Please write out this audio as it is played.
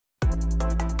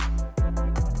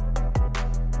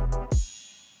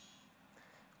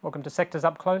Welcome to Sectors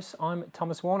Up Close. I'm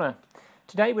Thomas Warner.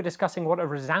 Today we're discussing what a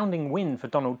resounding win for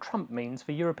Donald Trump means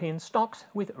for European stocks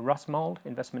with Russ Mould,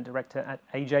 Investment Director at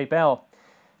AJ Bell.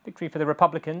 Victory for the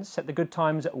Republicans set the good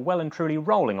times well and truly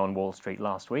rolling on Wall Street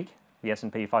last week. The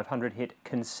S&P 500 hit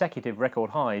consecutive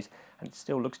record highs and it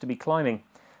still looks to be climbing.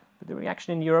 But the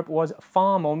reaction in Europe was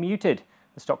far more muted.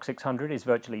 The Stoxx 600 is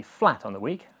virtually flat on the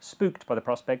week, spooked by the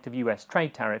prospect of US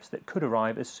trade tariffs that could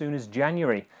arrive as soon as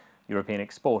January. European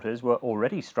exporters were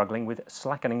already struggling with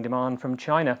slackening demand from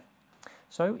China.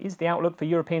 So is the outlook for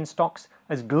European stocks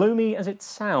as gloomy as it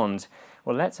sounds?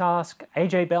 Well, let's ask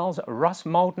AJ Bell's Russ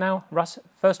Mould now. Russ,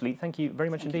 firstly, thank you very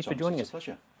much indeed for joining us. It's a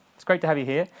pleasure. It's great to have you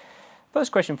here.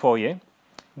 First question for you.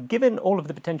 Given all of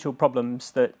the potential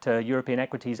problems that European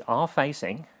equities are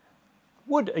facing,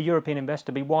 would a European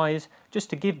investor be wise just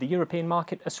to give the European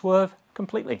market a swerve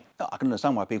completely? I can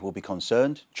understand why people will be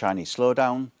concerned. Chinese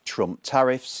slowdown, Trump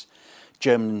tariffs,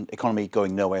 German economy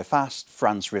going nowhere fast,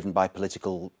 France riven by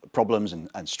political problems and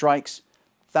strikes.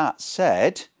 That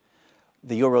said,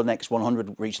 the Euronext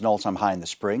 100 reached an all-time high in the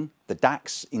spring. The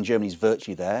DAX in Germany is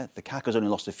virtually there. The CAC has only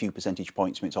lost a few percentage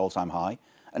points from its all-time high.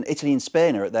 And Italy and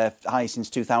Spain are at their high since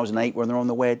 2008 when they're on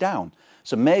the way down.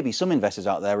 So maybe some investors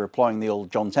out there are applying the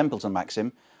old John Templeton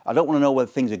maxim. I don't want to know whether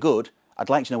things are good. I'd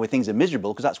like to know where things are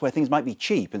miserable because that's where things might be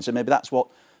cheap. And so maybe that's what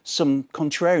some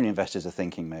contrarian investors are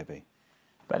thinking maybe.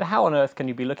 But how on earth can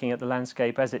you be looking at the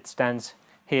landscape as it stands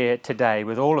here today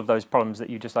with all of those problems that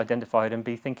you just identified and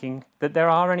be thinking that there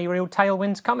are any real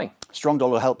tailwinds coming? Strong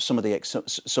dollar helps some of the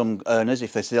some earners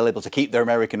if they're still able to keep their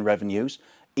American revenues.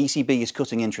 ECB is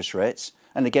cutting interest rates.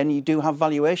 And again, you do have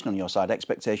valuation on your side.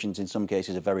 Expectations in some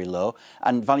cases are very low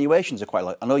and valuations are quite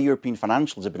low. I know European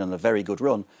financials have been on a very good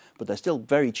run, but they're still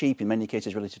very cheap in many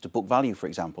cases relative to book value, for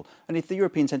example. And if the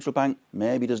European Central Bank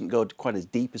maybe doesn't go quite as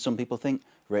deep as some people think,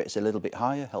 rates a little bit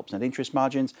higher, helps net interest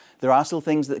margins, there are still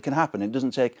things that can happen. It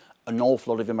doesn't take an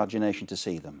awful lot of imagination to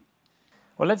see them.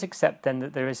 Well, let's accept then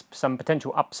that there is some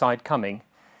potential upside coming.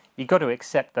 You've got to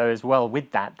accept, though, as well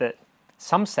with that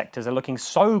some sectors are looking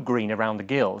so green around the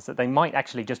gills that they might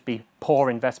actually just be poor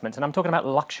investments. And I'm talking about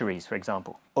luxuries, for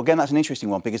example. Again, that's an interesting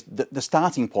one because the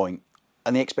starting point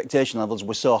and the expectation levels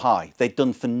were so high. They'd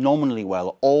done phenomenally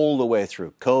well all the way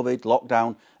through. COVID,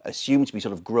 lockdown, assumed to be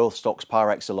sort of growth stocks par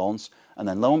excellence. And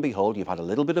then lo and behold, you've had a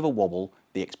little bit of a wobble.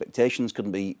 The expectations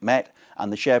couldn't be met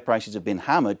and the share prices have been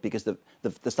hammered because the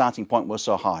starting point was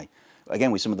so high.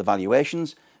 Again, with some of the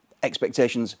valuations,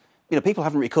 expectations, people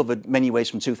haven't recovered many ways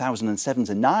from 2007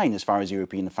 to 9 as far as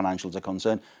European financials are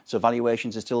concerned. So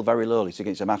valuations are still very low. So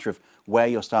it's a matter of where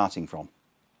you're starting from.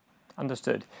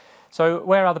 Understood. So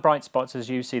where are the bright spots as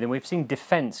you see them? We've seen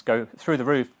defence go through the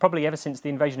roof, probably ever since the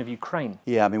invasion of Ukraine.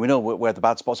 Yeah, I mean, we know where the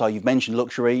bad spots are. You've mentioned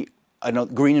luxury. I know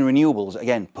green and renewables,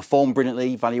 again, performed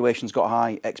brilliantly. Valuations got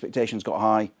high, expectations got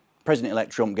high. President-elect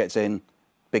Trump gets in.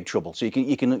 Big trouble. So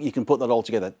you can put that all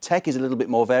together. Tech is a little bit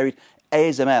more varied.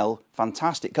 ASML,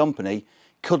 fantastic company,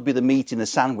 could be the meat in the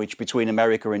sandwich between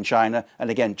America and China. And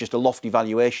again, just a lofty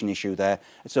valuation issue there.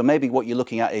 So maybe what you're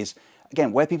looking at is,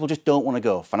 again, where people just don't want to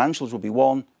go. Financials will be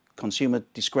one. Consumer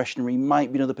discretionary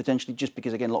might be another potentially just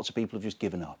because, again, lots of people have just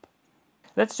given up.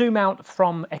 Let's zoom out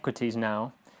from equities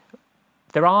now.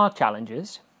 There are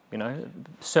challenges,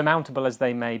 surmountable as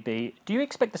they may be. Do you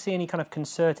expect to see any kind of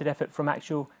concerted effort from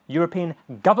actual European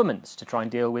governments to try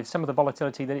and deal with some of the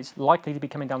volatility that is likely to be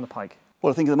coming down the pike?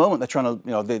 Well, I think at the moment they're trying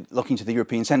to, they're looking to the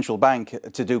European Central Bank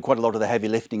to do quite a lot of the heavy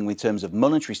lifting in terms of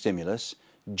monetary stimulus.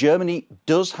 Germany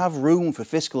does have room for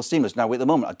fiscal stimulus. Now, at the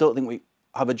moment, I don't think we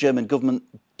have a German government,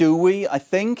 do we? I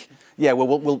think. Yeah,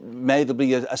 well, maybe there'll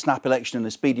be a snap election and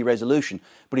a speedy resolution.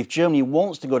 But if Germany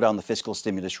wants to go down the fiscal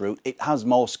stimulus route, it has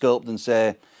more scope than,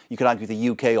 say, you could argue the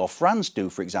UK or France do,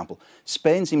 for example.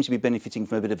 Spain seems to be benefiting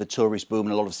from a bit of a tourist boom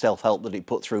and a lot of self-help that it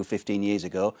put through 15 years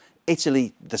ago.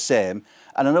 Italy, the same.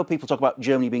 And I know people talk about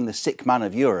Germany being the sick man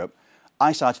of Europe.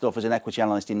 I started off as an equity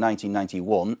analyst in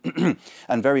 1991,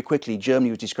 and very quickly Germany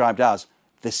was described as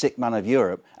the sick man of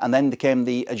Europe, and then became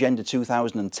the Agenda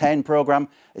 2010 programme.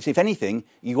 If anything,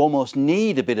 you almost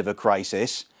need a bit of a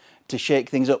crisis to shake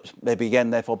things up. Maybe again,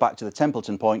 therefore, back to the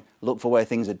Templeton point, look for where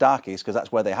things are darkest, because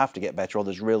that's where they have to get better or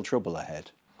there's real trouble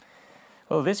ahead.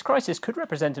 Well, this crisis could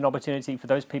represent an opportunity for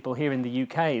those people here in the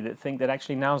UK that think that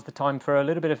actually now's the time for a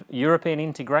little bit of European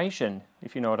integration,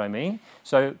 if you know what I mean.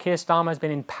 So Keir Starmer has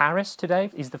been in Paris today.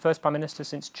 He's the first Prime Minister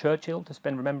since Churchill to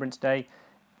spend Remembrance Day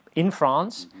in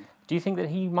France. Do you think that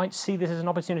he might see this as an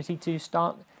opportunity to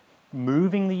start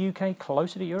moving the UK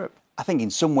closer to Europe? I think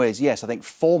in some ways, yes. I think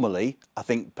formally, I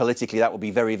think politically that would be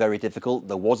very, very difficult.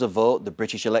 There was a vote, the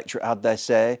British electorate had their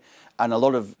say, and a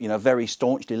lot of, very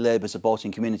staunchly Labour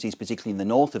supporting communities, particularly in the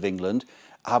north of England,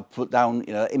 have put down,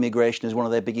 immigration as one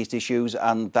of their biggest issues,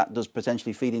 and that does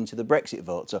potentially feed into the Brexit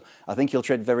vote. So I think he'll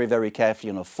tread very, very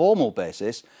carefully on a formal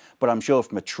basis, but I'm sure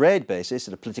from a trade basis,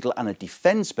 at a political and a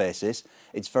defence basis,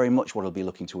 it's very much what he'll be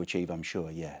looking to achieve, I'm sure,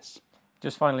 yes.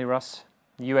 Just finally, Russ,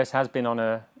 the US has been on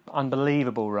an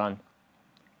unbelievable run.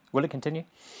 Will it continue?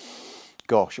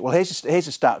 Gosh, well, here's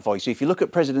a stat for you. So if you look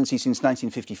at presidency since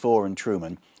 1954 and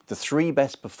Truman, the three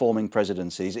best performing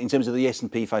presidencies in terms of the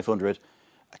S&P 500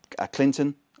 are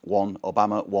Clinton, 1,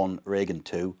 Obama, 1, Reagan,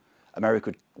 2.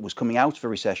 America was coming out of a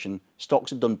recession, stocks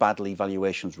had done badly,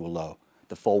 valuations were low.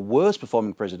 The four worst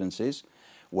performing presidencies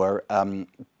were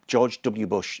George W.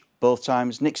 Bush both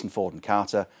times, Nixon, Ford and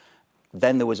Carter.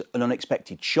 Then there was an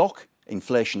unexpected shock,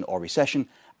 inflation or recession,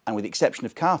 and with the exception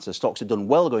of Carter, stocks had done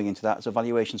well going into that, so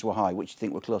valuations were high. Which do you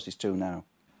think we're closest to now?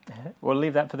 We'll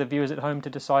leave that for the viewers at home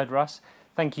to decide, Russ.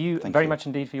 Thank you very much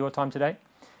indeed for your time today.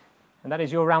 And that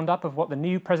is your roundup of what the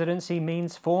new presidency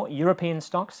means for European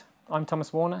stocks. I'm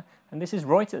Thomas Warner, and this is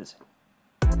Reuters.